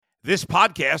This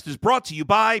podcast is brought to you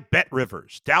by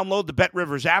BetRivers. Download the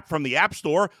BetRivers app from the App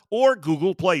Store or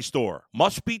Google Play Store.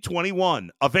 Must be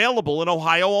 21. Available in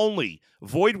Ohio only.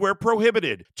 Void where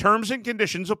prohibited. Terms and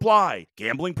conditions apply.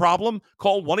 Gambling problem?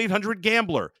 Call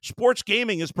 1-800-GAMBLER. Sports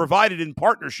gaming is provided in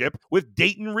partnership with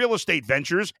Dayton Real Estate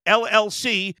Ventures,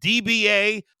 LLC,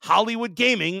 DBA, Hollywood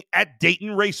Gaming at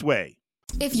Dayton Raceway.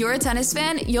 If you're a tennis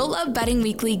fan, you'll love Betting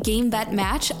Weekly Game Bet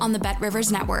Match on the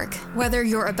BetRivers Network. Whether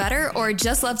you're a bettor or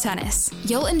just love tennis,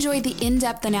 you'll enjoy the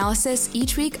in-depth analysis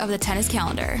each week of the tennis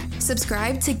calendar.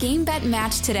 Subscribe to Game Bet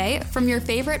Match today from your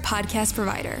favorite podcast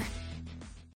provider.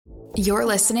 You're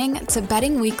listening to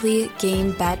Betting Weekly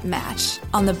Game Bet Match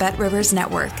on the BetRivers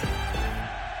Network.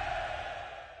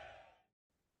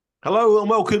 Hello and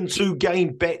welcome to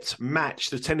Game Bet Match,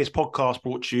 the tennis podcast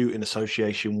brought to you in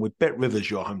association with BetRivers,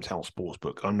 your hometown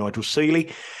sportsbook. I'm Nigel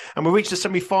Seeley, and we reached the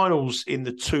semi-finals in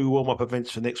the two warm-up events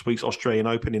for next week's Australian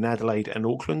Open in Adelaide and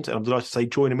Auckland. And I'm delighted to say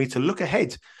joining me to look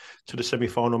ahead to the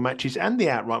semi-final matches and the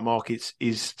outright markets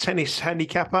is tennis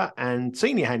handicapper and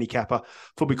senior handicapper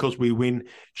for Because We Win,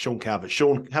 Sean Calvert.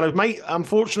 Sean, hello, mate.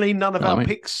 Unfortunately, none of our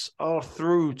picks are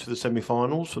through to the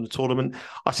semi-finals from the tournament.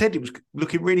 I said it was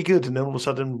looking really good, and then all of a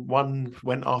sudden one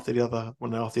went after the other,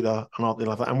 one after the other, and after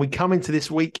the other. And we come into this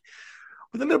week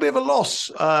with a little bit of a loss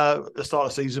at the start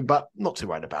of the season, but not too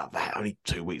worried about that. Only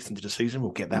 2 weeks into the season,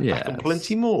 we'll get that back and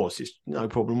plenty more. So it's no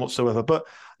problem whatsoever, but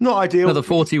not ideal. Another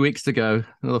 40 weeks to go.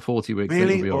 Another 40 weeks.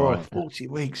 Really? Be all right. 40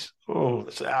 weeks. Oh,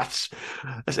 that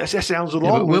sounds a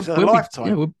long. It's a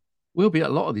lifetime. We'll be at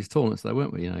a lot of these tournaments, though,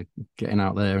 won't we? You know, getting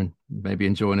out there and maybe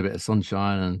enjoying a bit of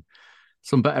sunshine, and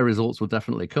some better results will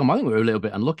definitely come. I think we were a little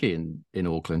bit unlucky in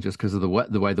Auckland just because of the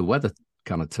way the weather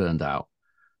kind of turned out.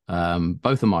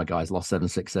 Both of my guys lost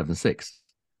 7-6,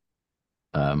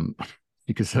 7-6.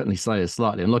 You could certainly say is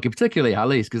slightly unlucky, particularly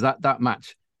Halys, because that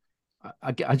match,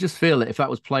 I just feel that if that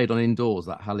was played on indoors,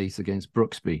 that Halys against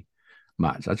Brooksby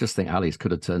match, I just think Halys could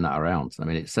have turned that around. I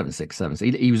mean, it's 7-6,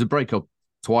 7-6. He was a break-up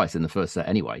twice in the first set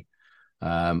anyway.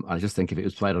 I just think if it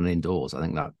was played on indoors, I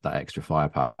think that extra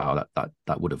firepower,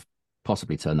 that would have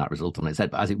possibly turned that result on its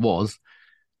head. But as it was,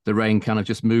 the rain kind of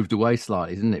just moved away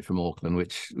slightly, didn't it, from Auckland,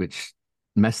 which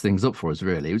messed things up for us,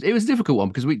 really. It was a difficult one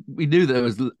because we knew there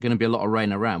was going to be a lot of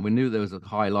rain around. We knew there was a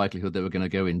high likelihood they were going to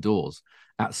go indoors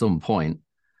at some point,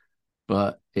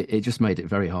 but it just made it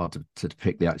very hard to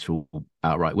pick the actual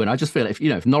outright win. I just feel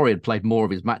if Norrie had played more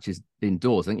of his matches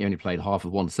indoors, I think he only played half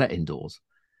of one set indoors,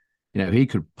 he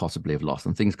could possibly have lost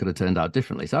and things could have turned out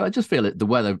differently. So I just feel that the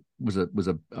weather was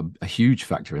a huge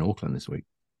factor in Auckland this week.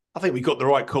 I think we got the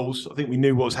right calls. I think we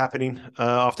knew what was happening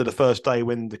after the first day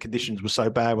when the conditions were so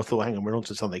bad. I thought, hang on, we're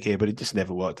onto something here, but it just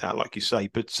never worked out, like you say.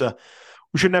 But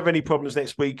we shouldn't have any problems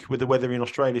next week with the weather in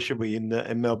Australia, should we? In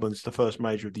Melbourne, it's the first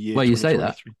major of the year. Well, you say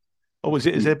that. Oh, is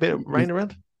it? Is there a bit of rain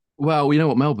around? Well, you know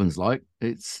what Melbourne's like.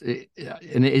 And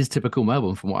it is typical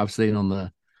Melbourne from what I've seen on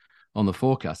the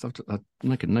forecast. I'll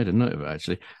make a note of it,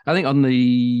 actually. I think on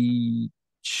the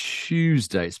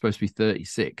Tuesday, it's supposed to be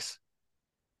 36.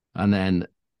 And then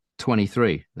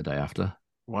 23 the day after.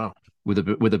 Wow. With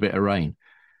a bit of rain.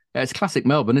 It's classic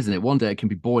Melbourne, isn't it? One day it can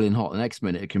be boiling hot, the next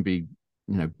minute it can be,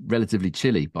 relatively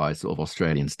chilly by sort of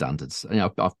Australian standards.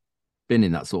 I've been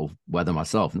in that sort of weather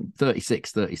myself,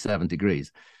 36, 37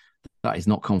 degrees. That is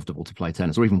not comfortable to play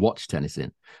tennis or even watch tennis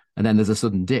in. And then there's a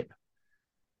sudden dip.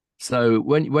 So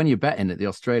when you're betting at the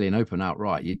Australian Open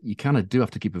outright, you kind of do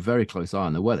have to keep a very close eye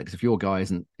on the weather, because if your guy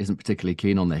isn't particularly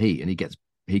keen on the heat and he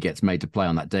gets made to play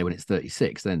on that day when it's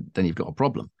 36, then you've got a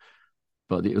problem.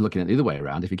 But you're looking at the other way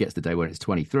around. If he gets the day when it's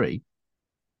 23,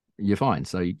 you're fine.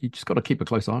 So you just got to keep a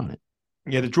close eye on it.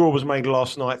 Yeah, the draw was made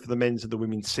last night for the men's and the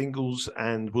women's singles,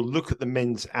 and we'll look at the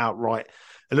men's outright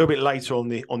a little bit later on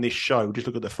this show. Just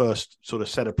look at the first sort of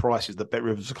set of prices that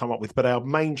BetRivers have come up with. But our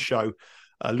main show,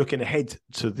 looking ahead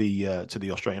to the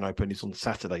Australian Open, is on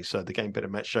Saturday. So the Game Better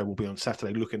Match show will be on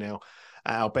Saturday, looking now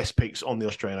our best picks on the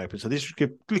Australian Open. So this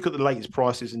look at the latest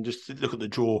prices and just look at the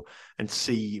draw and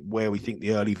see where we think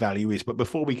the early value is. But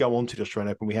before we go on to the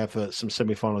Australian Open, we have some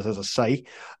semi-finals, as I say,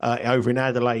 over in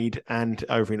Adelaide and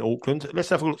over in Auckland. Let's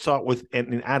have a look, start with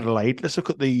in Adelaide. Let's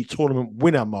look at the tournament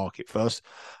winner market first.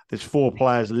 There's 4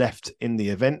 players left in the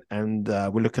event, and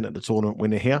we're looking at the tournament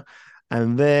winner here.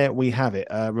 And there we have it.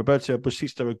 Roberto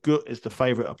Bautista Agut is the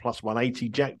favourite at plus 180.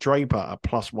 Jack Draper at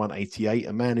plus 188.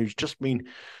 A man who's just been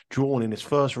drawn in his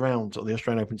first round of the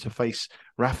Australian Open to face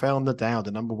Rafael Nadal,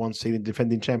 the number 1 seed and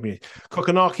defending champion.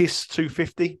 Kokkinakis,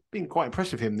 250. Been quite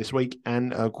impressive him this week.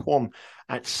 And Kwon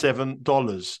at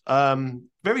 $7.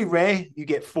 very rare you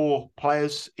get four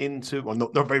players into, well,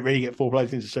 not very rare you get four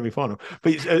players into the semi-final,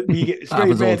 but it's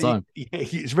very rare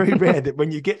it's very rare that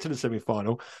when you get to the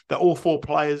semi-final that all four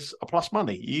players are plus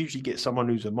money. You usually get someone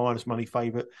who's a minus money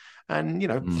favourite, and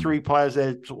three players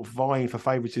there sort of vying for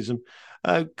favouritism.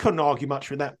 Couldn't argue much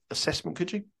with that assessment,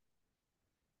 could you?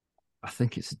 I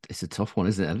think it's a tough one,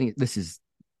 isn't it? I think this is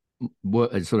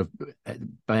it sort of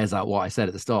bears out what I said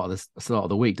at the start of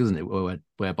the week, doesn't it?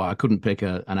 Whereby I couldn't pick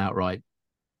an outright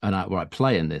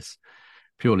play in this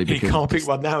purely because you can't pick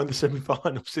one now in the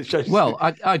semi-finals. Well,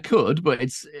 I could, but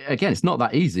it's not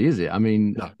that easy, is it? I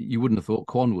mean, no. You wouldn't have thought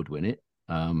Kwon would win it.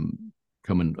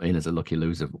 Coming in as a lucky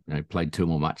loser, played two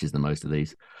more matches than most of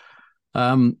these.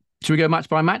 Should we go match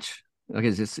by match? I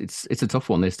guess it's a tough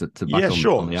one. This to back on,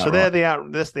 sure. On the so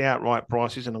that's the outright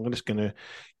prices, and I'm just going to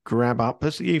grab up.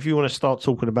 Let's see if you want to start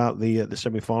talking about the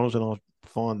semi-finals, and I'll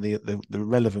find the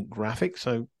relevant graphics.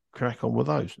 So crack on with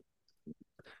those.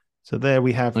 So there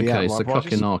we have the outright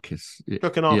prices.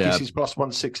 Kokkinakis is plus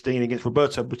 116 against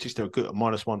Roberto Bautista at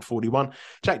minus 141.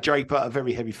 Jack Draper, a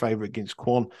very heavy favourite against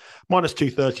Kwon. Minus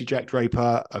 230, Jack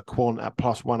Draper, Kwon at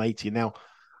plus 180. Now,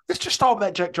 let's just start with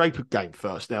that Jack Draper game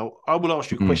first. Now, I will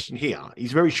ask you a question here.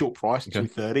 He's very short price,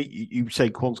 230. You say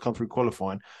Kwon's come through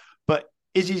qualifying. But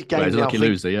is his game he's a lucky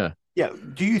loser, yeah. Yeah.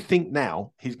 Do you think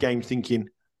now his game's thinking,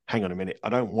 hang on a minute, I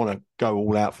don't want to go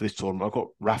all out for this tournament. I've got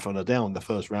Rafa Nadal in the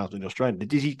first round in Australia.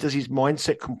 Does his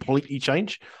mindset completely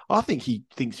change? I think he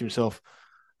thinks to himself,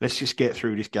 let's just get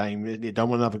through this game. Don't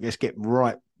want another. Let's get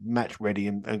right match ready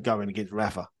and going against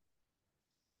Rafa.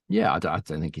 Yeah, I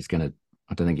don't think he's going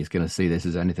to see this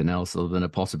as anything else other than a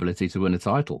possibility to win a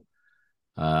title.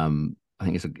 I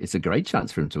think it's a great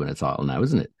chance for him to win a title now,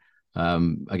 isn't it?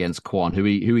 Against Kwon, who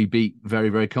he beat very,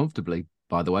 very comfortably,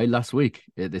 by the way, last week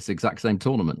at this exact same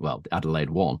tournament. Well, Adelaide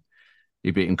won.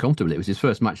 He beat him comfortably. It was his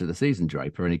first match of the season,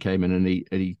 Draper, and he came in and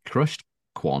he crushed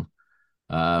Kwon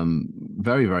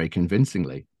very, very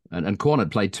convincingly. And Kwon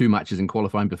had played two matches in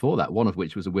qualifying before that, one of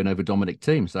which was a win over Dominic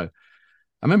Thiem. So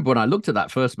I remember when I looked at that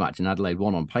first match in Adelaide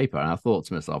won on paper, and I thought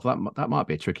to myself, that might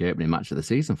be a tricky opening match of the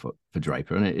season for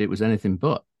Draper, and it was anything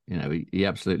but. He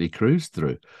absolutely cruised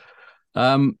through.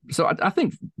 So I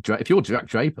think if you're Jack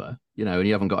Draper, and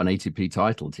you haven't got an ATP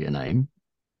title to your name,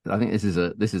 I think this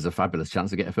is a fabulous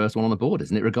chance to get a first one on the board,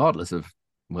 isn't it? Regardless of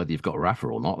whether you've got Rafa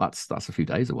or not, that's a few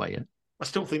days away yet. I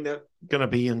still think they're going to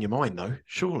be on your mind, though.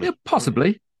 Surely, yeah,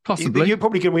 possibly. You're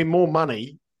probably going to win more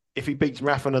money if he beats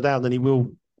Rafa Nadal than he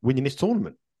will winning this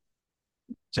tournament.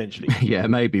 Essentially, yeah,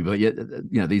 maybe, but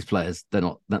these players, they're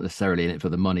not necessarily in it for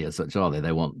the money as such, are they?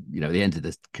 They want, at the end of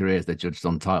their careers, they're judged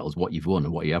on titles, what you've won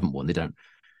and what you haven't won.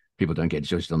 People don't get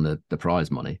judged on the prize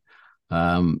money.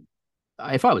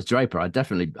 If I was Draper,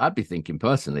 I'd be thinking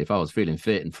personally, if I was feeling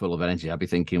fit and full of energy, I'd be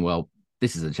thinking, well,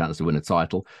 this is a chance to win a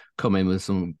title. Come in with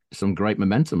some great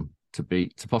momentum to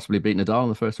possibly beat Nadal in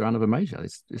the first round of a major.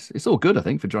 It's all good, I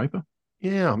think, for Draper.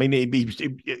 Yeah, I mean,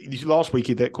 last week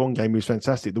that Kwon game was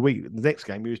fantastic. The next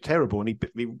game he was terrible, and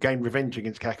he gained revenge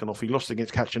against Kakhanov. He lost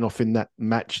against Kachanov in that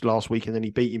match last week, and then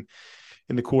he beat him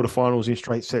in the quarterfinals in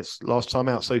straight sets last time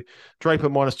out. So Draper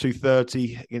minus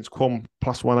 230 against Kwon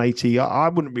plus 180. I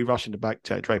wouldn't be rushing to back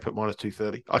Draper at minus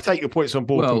 230. I take your points on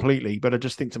board completely, but I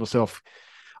just think to myself,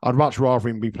 I'd much rather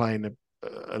him be playing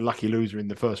a lucky loser in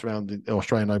the first round in the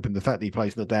Australian Open. The fact that he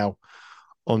plays Nadal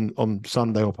on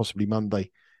Sunday or possibly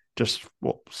Monday, just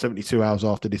 72 hours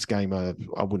after this game,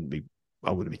 I wouldn't be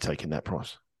taking that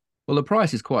price. Well, the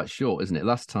price is quite short, isn't it?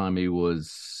 Last time he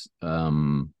was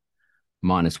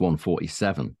minus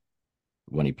 147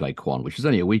 when he played Kwon, which was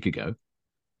only a week ago,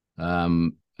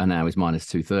 and now he's minus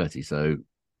 230. So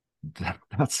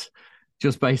that's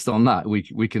just based on that, we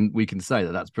can say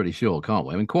that that's pretty short, can't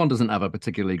we? I mean, Kwon doesn't have a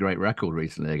particularly great record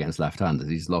recently against left-handers.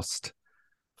 He's lost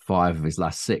 5 of his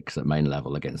last 6 at main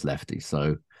level against lefties.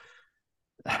 So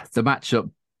the matchup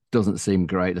doesn't seem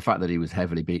great. The fact that he was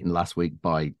heavily beaten last week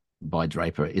by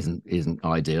Draper isn't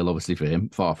ideal, obviously, for him.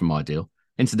 Far from ideal.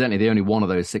 Incidentally, the only one of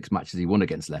those 6 matches he won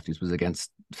against lefties was against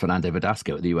Fernando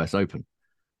Verdasco at the US Open,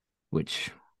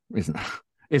 which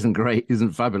isn't great,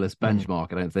 isn't fabulous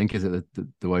benchmark, I don't think, is it,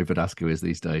 the way Verdasco is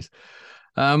these days.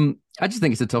 I just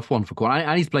think it's a tough one for Kwon.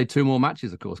 And he's played 2 more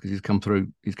matches, of course, because he's come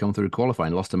through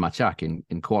qualifying, lost to Machak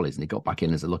in qualies, and he got back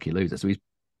in as a lucky loser. So he's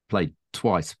played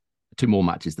 2 more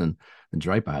matches than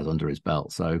Draper has under his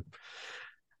belt. So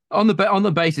on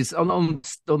the basis, on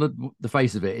the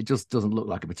face of it, it just doesn't look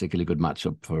like a particularly good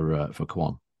matchup for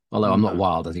Kwon. Although I'm not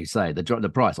wild, as you say,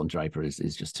 the price on Draper is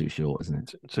just too short,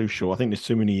 isn't it? Too short. I think there's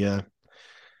too many.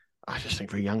 I just think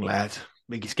for a young lad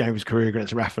biggest game of his career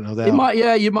against Rafa Nadal. It might,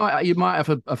 yeah, you might have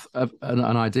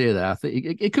an idea there. I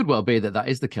think it could well be that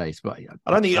is the case, but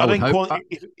I don't think.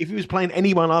 If he was playing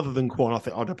anyone other than Kwon, I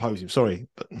think I'd oppose him. Sorry,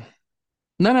 but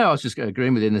no, I was just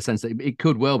agreeing with you in the sense that it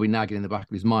could well be nagging in the back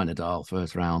of his mind. Nadal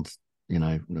first round,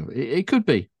 it could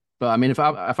be. But I mean, if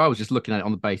I was just looking at it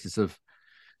on the basis of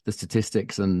the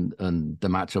statistics and the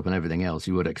matchup and everything else,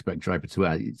 you would expect Draper to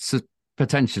win. It's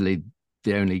potentially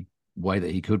the only way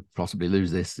that he could possibly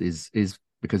lose this is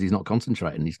because he's not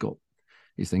concentrating. He's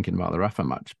thinking about the Rafa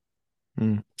match.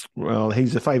 Well,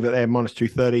 he's a favourite there,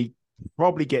 -230.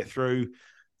 Probably get through.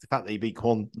 The fact that he beat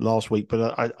Kwon last week,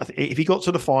 but I if he got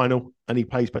to the final and he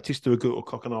plays Bautista Agut or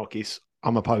Kokkinakis,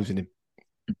 I'm opposing him.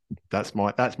 That's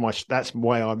the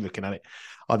way I'm looking at it.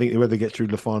 I think whoever gets through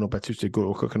the final, Bautista Agut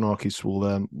or Kokkinakis will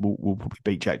probably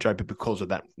beat Jack Draper because of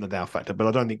that Nadal factor. But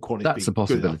I don't think Kwon is that's a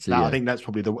possibility. I think that's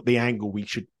probably the angle we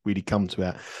should really come to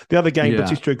out. The other game,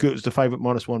 Bautista Agut was the favourite,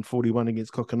 -141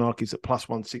 against Kokkinakis at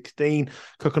 +116.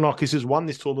 Kokkinakis has won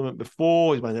this tournament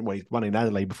before. He's won in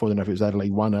Adelaide before. I don't know if it was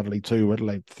Adelaide 1, Adelaide 2,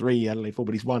 Adelaide 3, Adelaide 4,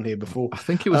 but he's won here before. I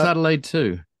think it was Adelaide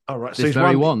 2. All right, so he's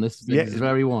very won. This is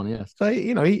very one, yes. So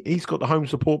he's got the home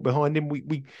support behind him.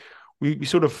 We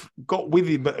sort of got with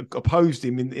him, but opposed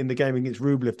him in the game against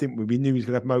Rublev, didn't we? We knew he was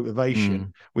going to have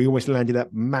motivation. We almost landed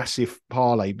that massive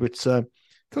parlay, but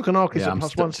Kokkinakis at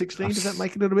 +116. Does that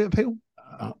make a little bit of appeal?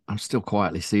 I'm still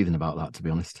quietly seething about that, to be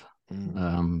honest.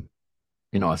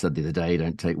 I said the other day,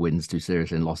 don't take wins too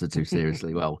seriously and losses too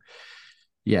seriously. Well,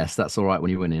 yes, that's all right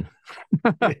when you're winning.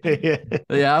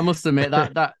 Yeah, I must admit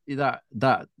that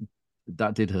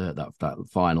did hurt, that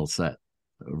final set.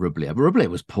 Rublev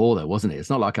was poor though, wasn't it?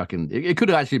 It's not like it could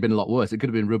have actually been a lot worse. It could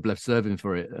have been Rublev serving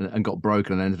for it and got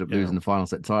broken and ended up losing the final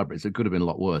set tiebreak. So it could have been a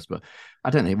lot worse. But I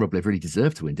don't think Rublev really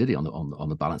deserved to win, did he? On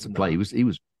the balance of play, he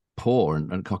was poor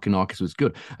and Kokkinakis was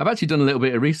good. I've actually done a little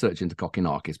bit of research into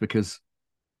Kokkinakis because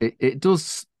it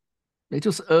does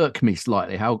irk me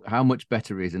slightly how much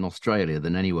better he is in Australia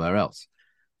than anywhere else.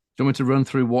 Do you want me to run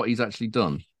through what he's actually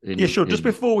done? Sure. Just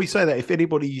before we say that, if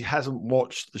anybody hasn't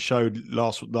watched the show,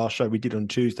 last show we did on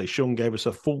Tuesday, Sean gave us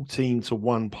a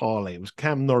 14-1 parlay. It was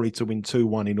Cam Norrie to win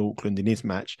 2-1 in Auckland in his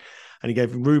match, and he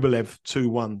gave Rublev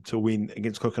 2-1 to win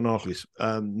against Kokkinakis.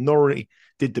 Norrie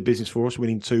did the business for us,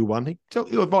 winning 2-1. He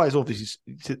advised obviously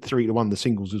 3-1 the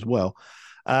singles as well.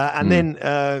 Then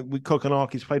with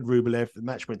Kokkinakis played Rublev. The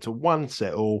match went to 1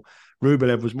 set all.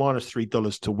 Rublev was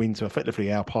 -$3 to win, so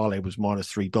effectively our parlay was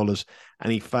 -$3,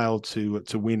 and he failed to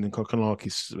win. And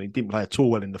Kokkinakis, didn't play at all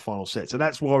well in the final set, so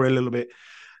that's why we're a little bit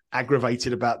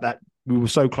aggravated about that. We were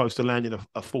so close to landing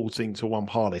a 14-1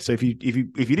 parlay. So if you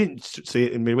didn't see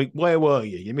it in midweek, where were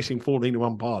you? You're missing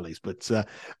 14-1 parlays, but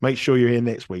make sure you're here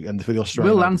next week and for the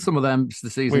Australian. We'll land some of them as the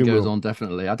season goes on.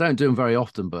 Definitely, I don't do them very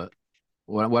often, but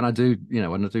when I do,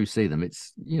 when I do see them,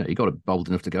 it's you got to be bold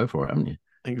enough to go for it, haven't you?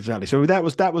 Exactly. So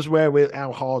that was where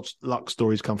our hard luck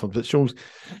stories come from. But Sean's,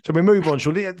 so we move on.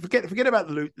 Sean, forget about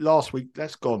the last week.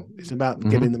 That's gone. It's about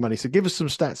getting the money. So give us some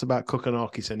stats about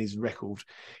Kokkinakis and his record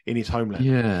in his homeland.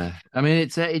 Yeah, I mean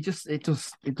it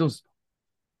does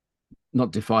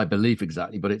not defy belief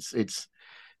exactly, but it's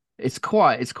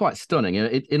quite stunning.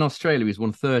 In Australia, he's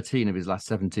won 13 of his last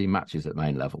 17 matches at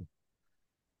main level.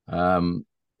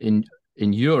 In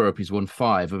Europe, he's won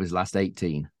 5 of his last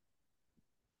 18.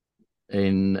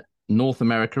 In North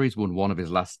America, he's won 1 of his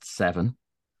last 7,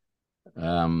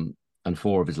 and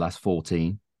 4 of his last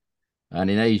 14. And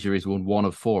in Asia, he's won 1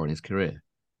 of 4 in his career.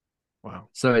 Wow!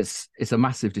 So it's a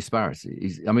massive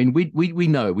disparity. We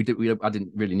know I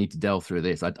didn't really need to delve through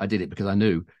this. I did it because I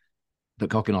knew that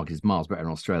Kokkinakis is miles better in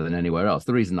Australia than anywhere else.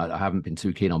 The reason I haven't been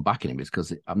too keen on backing him is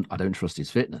because I don't trust his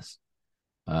fitness.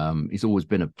 He's always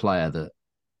been a player that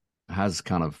has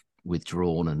kind of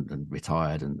withdrawn and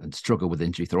retired and struggled with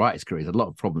injury throughout his career. He's had a lot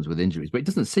of problems with injuries, but he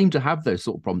doesn't seem to have those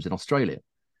sort of problems in Australia.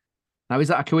 Now, is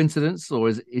that a coincidence, or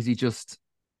is he just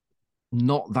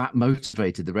not that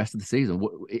motivated the rest of the season?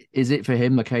 Is it for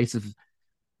him the case of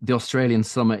the Australian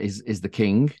summer is the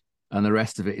king and the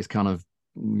rest of it is kind of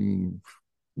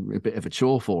a bit of a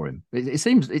chore for him? It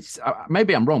seems,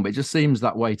 maybe I'm wrong, but it just seems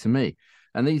that way to me.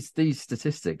 And these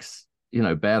statistics,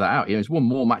 bear that out. He's won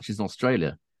more matches in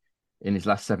Australia in his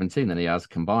last 17 than he has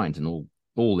combined in all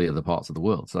the other parts of the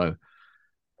world. So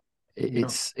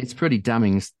it's pretty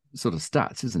damning sort of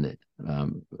stats, isn't it?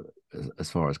 As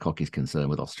far as Cocky's concerned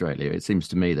with Australia, it seems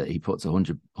to me that he puts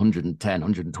 100, 110,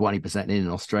 120% in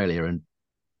Australia and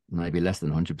maybe less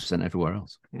than 100% everywhere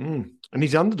else. And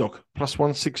he's underdog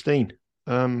 +116.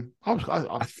 I'm not going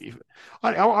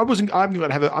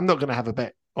to have a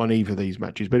bet on either of these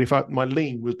matches, but my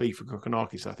lean would be for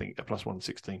Kokkinakis, I think, at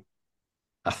 +116.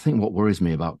 I think what worries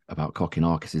me about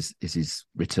Kokkinakis is his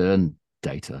return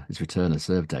data. His return and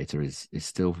serve data is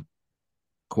still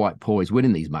quite poor. He's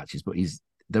winning these matches, but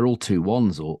they're all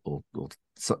 2-1s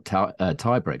or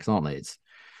tie breaks, aren't they?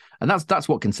 And that's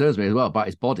what concerns me as well about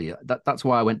his body. That's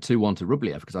why I went 2-1 to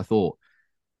Rublev, because I thought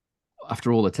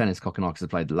after all the tennis Kokkinakis had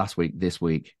played last week, this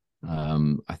week,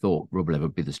 I thought Rublev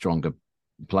would be the stronger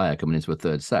player coming into a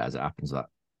third set. As it happens,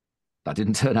 that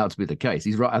didn't turn out to be the case.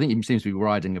 He's right. I think he seems to be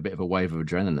riding a bit of a wave of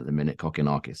adrenaline at the minute,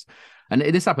 Kokkinakis. And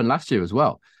this happened last year as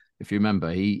well. If you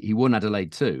remember, he won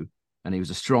Adelaide 2, and he was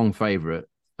a strong favourite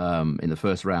in the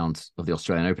first round of the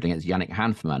Australian Open against Yannick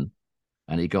Hanfmann,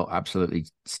 and he got absolutely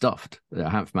stuffed.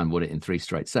 Hanfmann won it in 3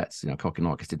 straight sets.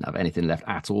 Kokkinakis didn't have anything left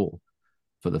at all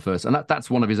for the first. And that's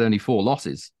one of his only 4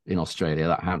 losses in Australia,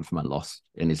 that Hanfmann loss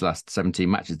in his last 17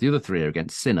 matches. The other 3 are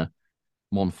against Sinner,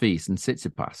 Monfils and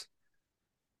Tsitsipas.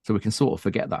 So we can sort of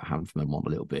forget that Hanfmann one a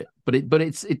little bit. But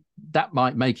that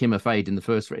might make him a fade in the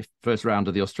first round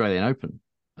of the Australian Open.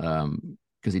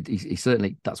 Because he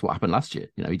certainly, that's what happened last year.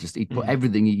 He put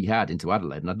everything he had into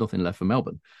Adelaide and had nothing left for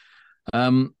Melbourne.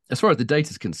 As far as the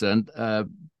data is concerned,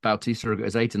 Bautista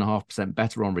is 8.5%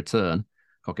 better on return.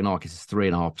 Kokkinakis is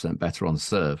 3.5% better on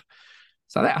serve.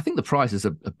 So I think the prices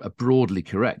are broadly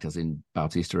correct, as in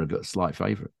Bautista a slight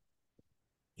favourite.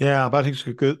 Yeah,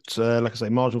 Bautista good. Like I say,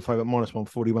 marginal favourite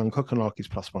 -141. Kokkinakis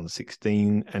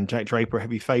 +116, and Jack Draper a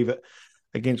heavy favourite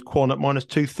against Kwon at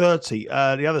 -230.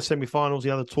 The other semi-finals,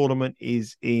 the other tournament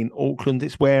is in Auckland.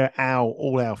 It's where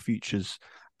all our futures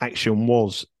action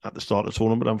was at the start of the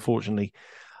tournament. Unfortunately,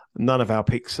 none of our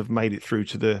picks have made it through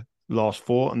to the last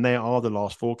 4, and there are the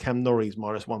last 4. Cam Norrie's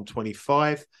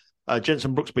 -125.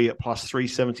 Jenson Brooksby at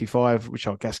 +375,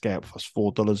 Richard Gasquet at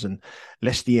 +$4, and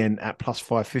Lestienne at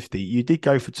 +550. You did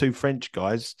go for 2 French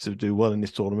guys to do well in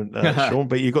this tournament, Sean,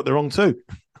 but you got the wrong 2.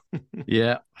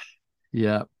 Yeah.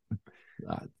 You're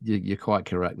quite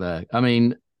correct there. I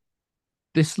mean,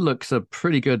 this looks a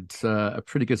pretty good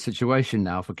situation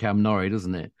now for Cam Norrie,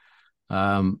 doesn't it?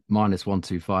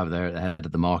 -125 there at the head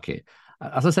of the market.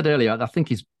 As I said earlier, I think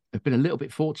he's been a little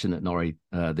bit fortunate, Norrie,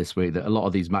 this week, that a lot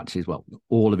of these matches, well,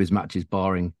 all of his matches,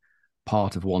 barring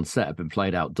part of one set, have been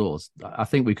played outdoors. I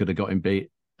think we could have got him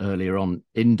beat earlier on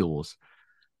indoors.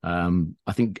 I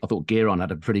thought Giron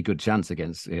had a pretty good chance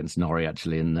against Norrie,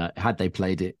 actually, and had they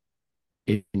played it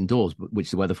indoors,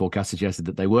 which the weather forecast suggested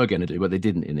that they were going to do, but they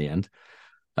didn't in the end.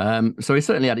 So he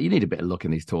certainly had it. You need a bit of luck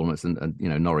in these tournaments, and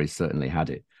Norrie's certainly had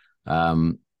it.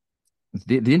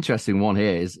 The interesting one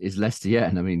here is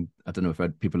Lestienne. I mean, I don't know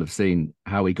if people have seen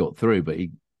how he got through, but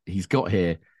he's got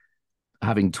here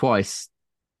having twice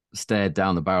stared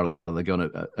down the barrel of the gun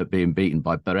at being beaten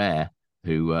by Barrère,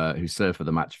 who served for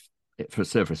the match for a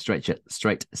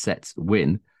straight sets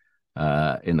win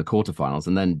in the quarterfinals,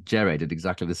 and then Gerre did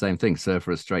exactly the same thing, served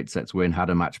for a straight sets win, had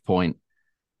a match point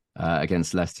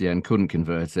against Lestienne, couldn't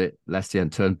convert it. Lestienne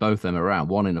turned both them around,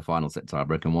 one in the final set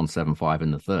tiebreak and 1-7-5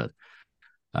 in the third.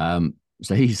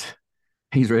 So he's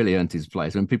really earned his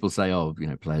place. When people say,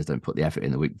 players don't put the effort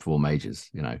in the week before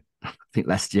majors, I think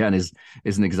Lestienne is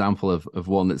an example of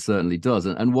one that certainly does.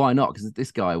 And why not? Because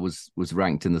this guy was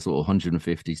ranked in the sort of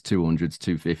 150s, 200s,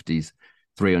 250s,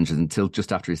 300s until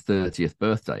just after his 30th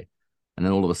birthday. And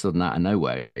then all of a sudden, out of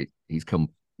nowhere, he's gone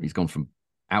from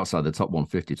outside the top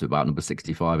 150 to about number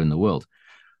 65 in the world.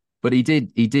 But he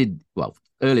did well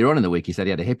earlier on in the week. He said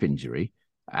he had a hip injury.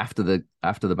 After the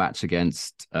match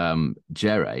against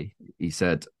Gerre, he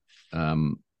said,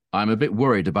 "I'm a bit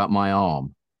worried about my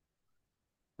arm.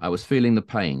 I was feeling the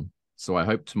pain, so I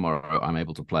hope tomorrow I'm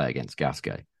able to play against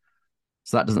Gasquet."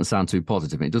 So that doesn't sound too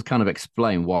positive. It does kind of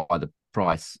explain why the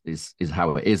price is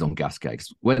how it is on Gasquet.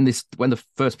 When the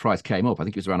first price came up, I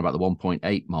think it was around about the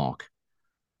 1.8 mark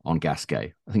on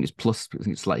Gasquet. I think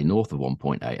it's slightly north of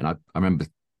 1.8, and I remember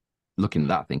looking at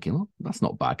that thinking, well, that's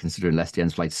not bad considering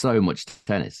Lestienne's played so much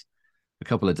tennis. A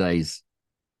couple of days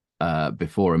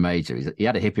before a major, he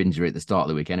had a hip injury at the start of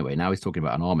the week anyway. Now he's talking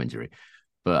about an arm injury,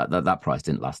 but that price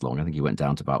didn't last long. I think he went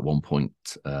down to about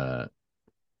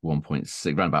 1.6,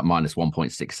 around about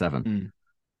 -1.67.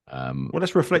 Well,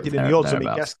 that's reflected in the odds. I mean,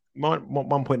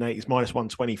 1.8 is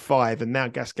 -125, and now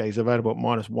Gasquet is available at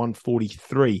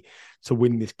 -143 to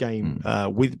win this game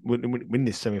win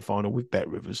this semi-final with Bet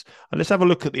Rivers. And let's have a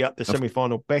look at the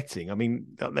semi-final betting. I mean,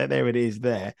 there it is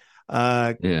there.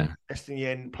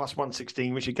 Lestienne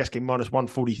 +116, Richard Gasquet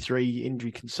 -143.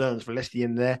 Injury concerns for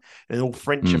Lestienne there. An all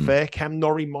French affair. Cam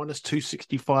Norrie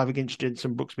 -265 against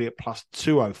Jenson Brooksby at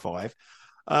 +205.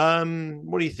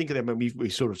 What do you think of them? I mean, we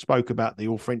sort of spoke about the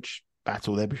all-French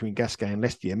battle there between Gasquet and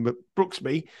Lestienne, but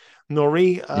Brooksby,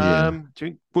 Norrie, do you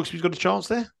think Brooksby's got a chance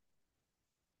there?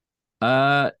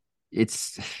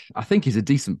 I think he's a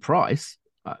decent price.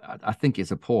 I think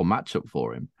it's a poor matchup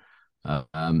for him.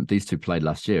 These two played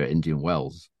last year at Indian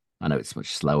Wells. I know it's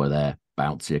much slower there,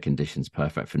 bouncier conditions,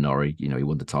 perfect for Norrie. He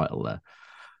won the title there.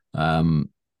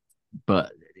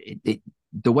 But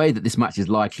the way that this match is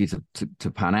likely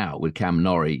to pan out with Cam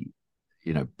Norrie,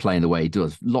 playing the way he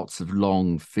does, lots of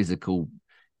long, physical,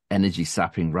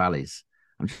 energy-sapping rallies.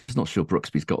 I'm just not sure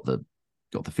Brooksby's got the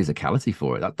physicality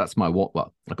for it. That's my what.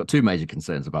 Well, I've got two major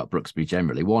concerns about Brooksby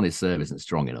generally. One, his serve isn't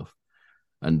strong enough,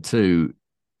 and two,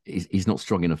 he's not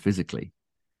strong enough physically.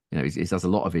 He has a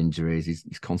lot of injuries.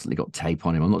 He's constantly got tape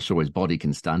on him. I'm not sure his body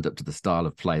can stand up to the style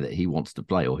of play that he wants to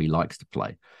play or he likes to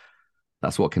play.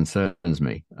 That's what concerns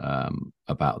me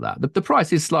about that. The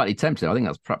price is slightly tempting. I think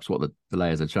that's perhaps what the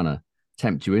layers are trying to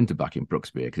tempt you into backing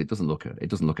Brooksby, because it doesn't look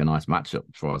a nice matchup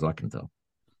as far as I can tell.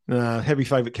 Heavy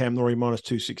favourite Cam Norrie minus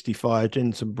 265,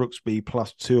 Jenson Brooksby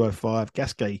plus 205,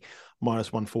 Gasquet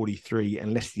minus 143,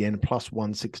 and Lestienne plus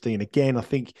 116. Again, I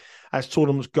think as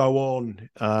tournaments go on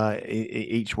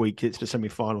each week, it's the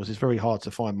semi-finals. It's very hard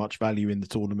to find much value in the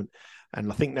tournament,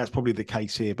 and I think that's probably the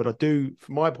case here. But I do,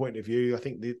 from my point of view, I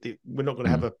think we're not going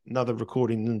to have another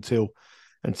recording until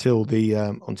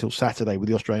Saturday with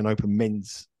the Australian Open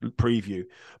men's preview.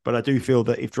 But I do feel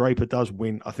that if Draper does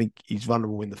win, I think he's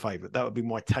vulnerable in the favourite. That would be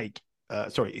my take.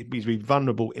 He'd be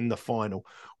vulnerable in the final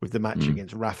with the match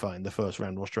against Rafa in the first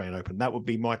round of Australian Open. That would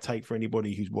be my take for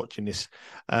anybody who's watching this.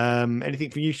 Anything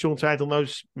for you, Sean, to add on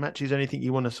those matches? Anything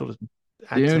you want to sort of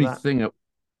add to that?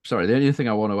 The only thing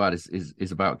I want to add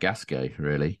is about Gasquet,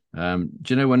 really. Do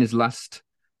you know when his last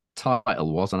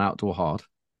title was on outdoor hard?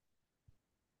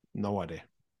 No idea.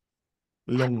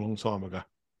 Long time ago.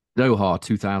 Doha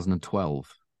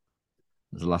 2012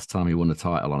 was the last time he won a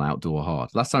title on outdoor hard.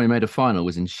 Last time he made a final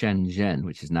was in Shenzhen,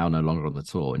 which is now no longer on the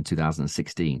tour, in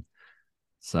 2016.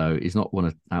 So he's not won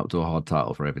an outdoor hard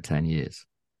title for over 10 years.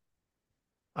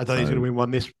 I don't think he's going to win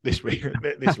one this week.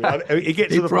 He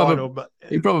gets to the final, but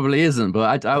he probably isn't.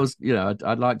 But I was,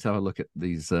 I'd like to have a look at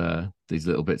these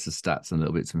little bits of stats and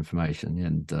little bits of information.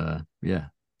 And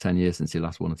 10 years since he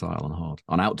last won a title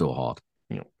on outdoor hard.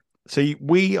 So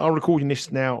we are recording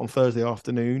this now on Thursday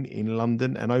afternoon in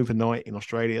London, and overnight in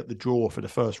Australia, the draw for the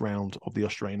first round of the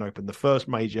Australian Open, the first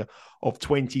major of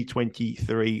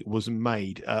 2023, was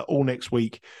made. All next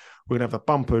week, we're going to have a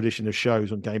bumper edition of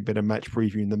shows on Game Better Match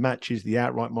previewing the matches, the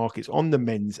outright markets on the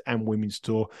men's and women's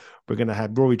tour. We're going to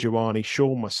have Rory Giovanni,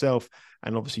 Sean, myself,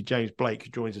 and obviously James Blake,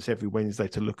 who joins us every Wednesday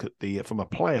to look at from a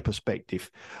player perspective.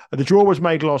 The draw was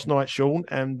made last night, Sean,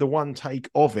 and the one take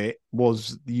of it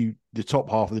was the top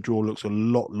half of the draw looks a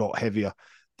lot heavier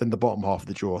than the bottom half of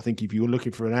the draw. I think if you were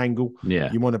looking for an angle,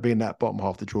 you want to be in that bottom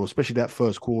half of the draw, especially that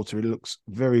first quarter. It looks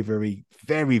very, very,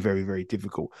 very, very, very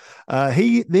difficult.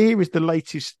 There is the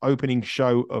latest opening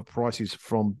show of prices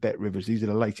from Bet Rivers. These are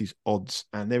the latest odds,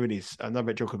 and there it is.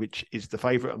 Novak Djokovic is the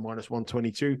favourite at minus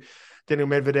 122. Daniil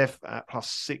Medvedev at plus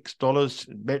 $6.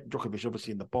 Djokovic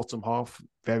obviously in the bottom half,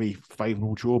 very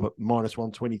favourable draw, but minus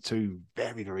 122,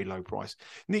 very, very low price.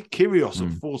 Nick Kyrgios at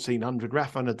 1,400.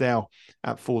 Rafa Nadal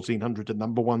at 1,400, the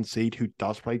number one seed who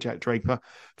does play Jack Draper.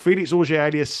 Felix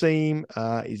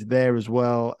Auger-Aliassime is there as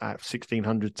well at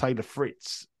 1,600. Taylor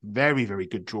Fritz, very, very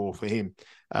good draw for him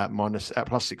at plus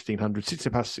 1,600.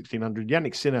 Tsitsipas 1,600.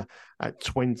 Yannick Sinner at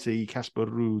 20. Casper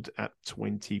Ruud at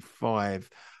 25.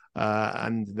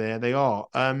 And there they are.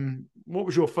 What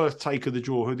was your first take of the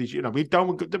draw? Who did you know? We don't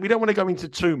want to go into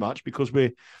too much because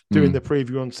we're doing the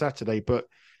preview on Saturday, but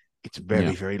it's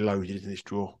very, very loaded in this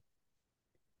draw.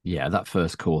 Yeah, that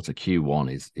first quarter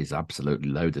Q1 is absolutely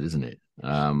loaded, isn't it?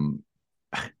 Nadal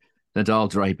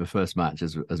Draper first match,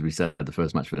 as we said, the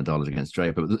first match for Nadal is against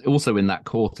Draper. But also in that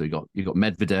quarter, you got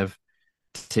Medvedev,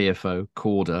 Tiafoe,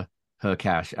 Korda,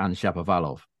 Hurkacz, and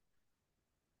Shapovalov.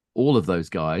 All of those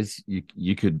guys,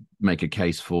 you could make a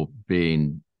case for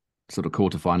being sort of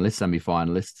quarterfinalists,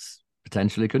 semi-finalists,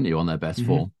 potentially, couldn't you, on their best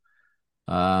form?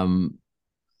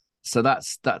 So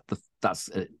that's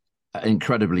an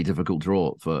incredibly difficult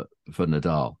draw for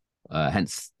Nadal.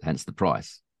 Hence the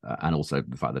price, and also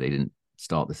the fact that he didn't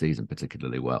start the season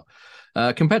particularly well.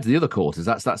 Compared to the other quarters,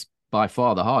 that's by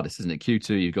far the hardest, isn't it?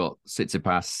 Q2, you've got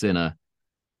Tsitsipas, Sinner,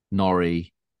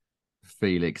 Norrie,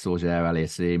 Felix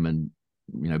Auger-Aliassime, and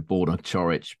Borna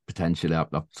Coric, potentially. I've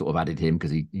sort of added him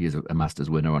because he is a Masters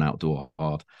winner on outdoor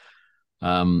hard.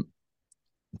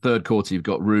 Third quarter, you've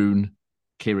got Rune,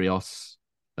 Kyrgios,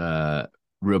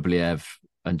 Rublev,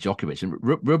 and Djokovic. And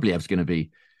Rublev's going to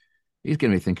be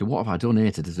thinking, what have I done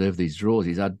here to deserve these draws?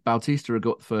 He's had Bautista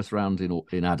got the first round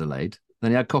in Adelaide.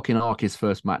 Then he had Kokinakis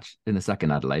first match in the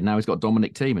second Adelaide. Now he's got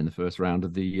Dominic Thiem in the first round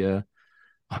of the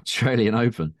Australian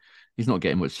Open. he's not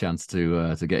getting much chance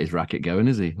to get his racket going,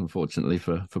 is he? Unfortunately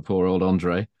for poor old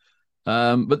Andre.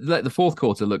 But the fourth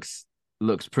quarter looks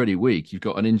pretty weak. You've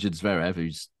got an injured Zverev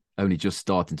who's only just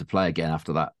starting to play again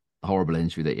after that horrible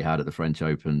injury that he had at the French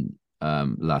Open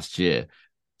last year.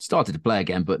 Started to play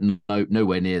again, but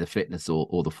nowhere near the fitness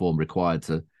or the form required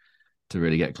to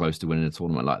really get close to winning a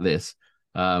tournament like this.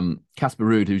 Casper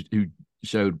Ruud, who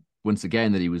showed once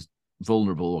again that he was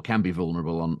vulnerable or can be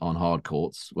vulnerable on hard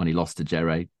courts when he lost to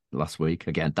Jere last week.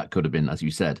 Again, that could have been, as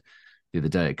you said the other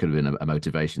day, it could have been a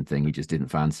motivation thing. He just didn't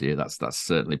fancy it. That's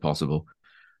certainly possible.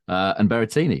 And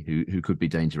Berrettini, who could be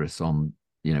dangerous on,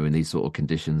 in these sort of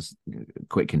conditions,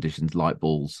 quick conditions, light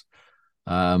balls.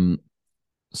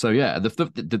 So yeah,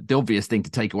 the obvious thing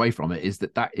to take away from it is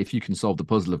that if you can solve the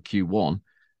puzzle of Q1,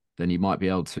 then you might be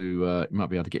able to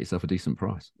get yourself a decent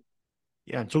price.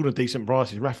 Yeah, and talking of decent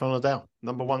prices, Rafael Nadal,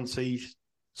 number 1 seed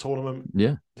tournament,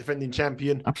 defending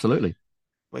champion. Absolutely.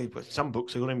 Well, but some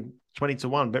books have got him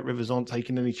 20-1. Bet Rivers aren't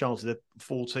taking any chances at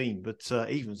 14, but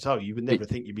even so, you would never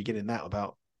think you'd be getting that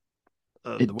about.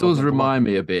 It does remind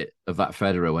me a bit of that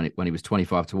Federer when he was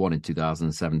 25-1 in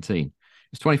 2017. He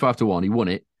was 25-1. He won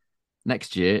it.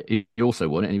 Next year, he also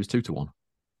won it, and he was 2-1.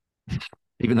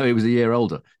 Even though he was a year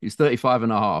older, he was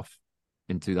 35.5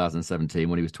 in 2017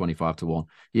 when he was 25-1.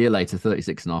 A year later,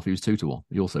 36.5, he was 2-1.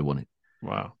 He also won it.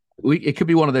 Wow. It could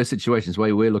be one of those situations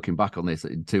where we're looking back on this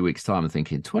in 2 weeks' time and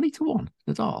thinking 20-1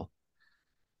 Nadal.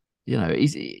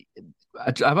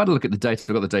 I've had a look at the data.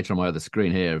 I've got the data on my other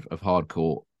screen here of hard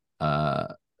court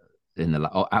outdoor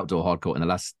hard court in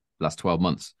the last 12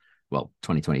 months. Well,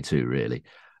 2022 really.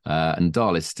 And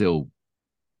Nadal is still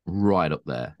right up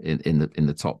there in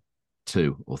the top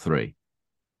 2 or 3.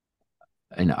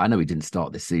 And I know he didn't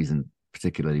start this season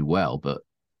particularly well, but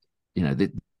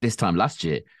this time last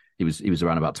year he was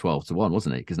around about 12-1,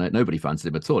 wasn't he? Because nobody fancied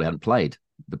him at all. He hadn't played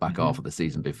the back half of the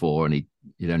season before, and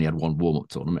he'd only had one warm up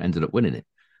tournament, ended up winning it.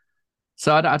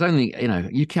 So I don't think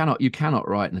you cannot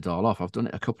write Nadal off. I've done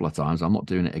it a couple of times. I'm not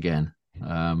doing it again.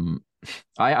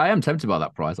 I am tempted by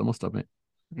that price, I must admit.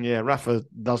 Yeah, Rafa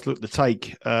does look the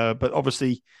take, but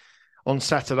obviously on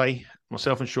Saturday,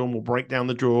 myself and Sean will break down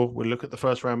the draw. We'll look at the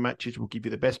first round matches. We'll give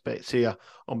you the best bets here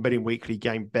on Betting Weekly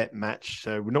Game Bet Match.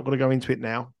 So we're not going to go into it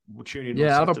now. We'll tune in.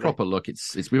 Yeah, I'll have a proper look.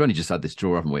 We've only just had this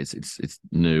draw, haven't we? It's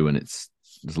new, and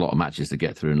there's a lot of matches to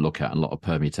get through and look at, and a lot of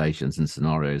permutations and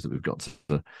scenarios that we've got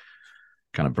to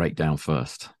kind of break down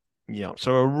first. Yeah,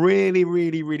 so a really,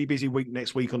 really, really busy week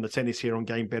next week on the tennis here on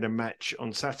Game Bet and Match.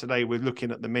 On Saturday, we're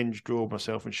looking at the men's draw with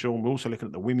myself and Sean. We're also looking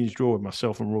at the women's draw with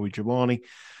myself and Rory Giovanni.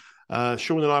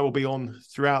 Sean and I will be on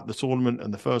throughout the tournament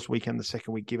and the first week and the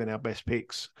second week giving our best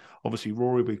picks. Obviously,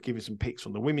 Rory will be giving some picks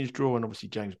on the women's draw, and obviously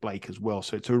James Blake as well.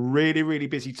 So it's a really, really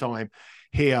busy time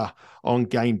here on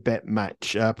Game Bet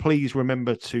Match. Please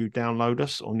remember to download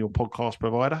us on your podcast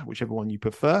provider, whichever one you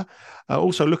prefer.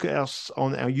 Also, look at us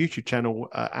on our YouTube channel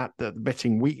at the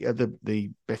Betting Week,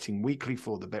 the Betting Weekly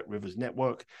for the Bet Rivers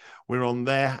Network. We're on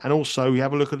there, and also you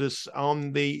have a look at us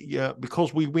on the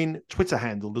Because We Win Twitter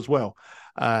handle as well.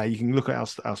 You can look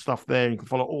at our stuff there. You can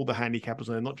follow all the handicappers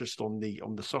there, not just on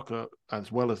the soccer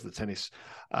as well as the tennis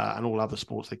and all other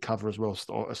sports they cover as well,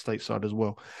 stateside as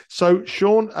well. So,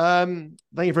 Sean,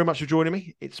 thank you very much for joining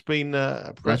me. It's been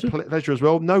a pleasure as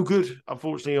well. No good,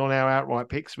 unfortunately, on our outright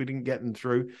picks. We didn't get them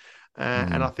through.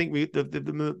 And I think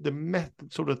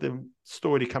the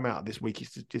story to come out of this week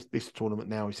is just this tournament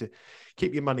now is to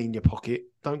keep your money in your pocket.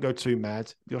 Don't go too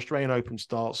mad. The Australian Open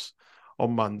starts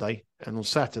on Monday, and on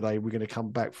Saturday we're going to come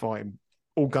back fighting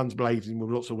all guns blazing with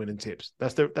lots of winning tips.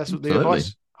 That's the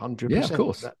advice. 100%. Yeah, of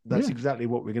course. That's exactly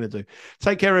what we're going to do.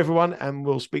 Take care, everyone, and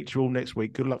we'll speak to you all next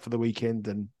week. Good luck for the weekend,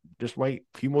 and just wait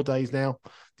a few more days now.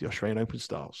 The Australian Open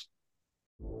starts.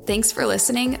 Thanks for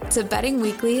listening to Betting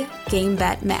Weekly Game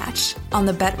Bet Match on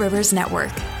the Bet Rivers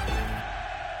Network.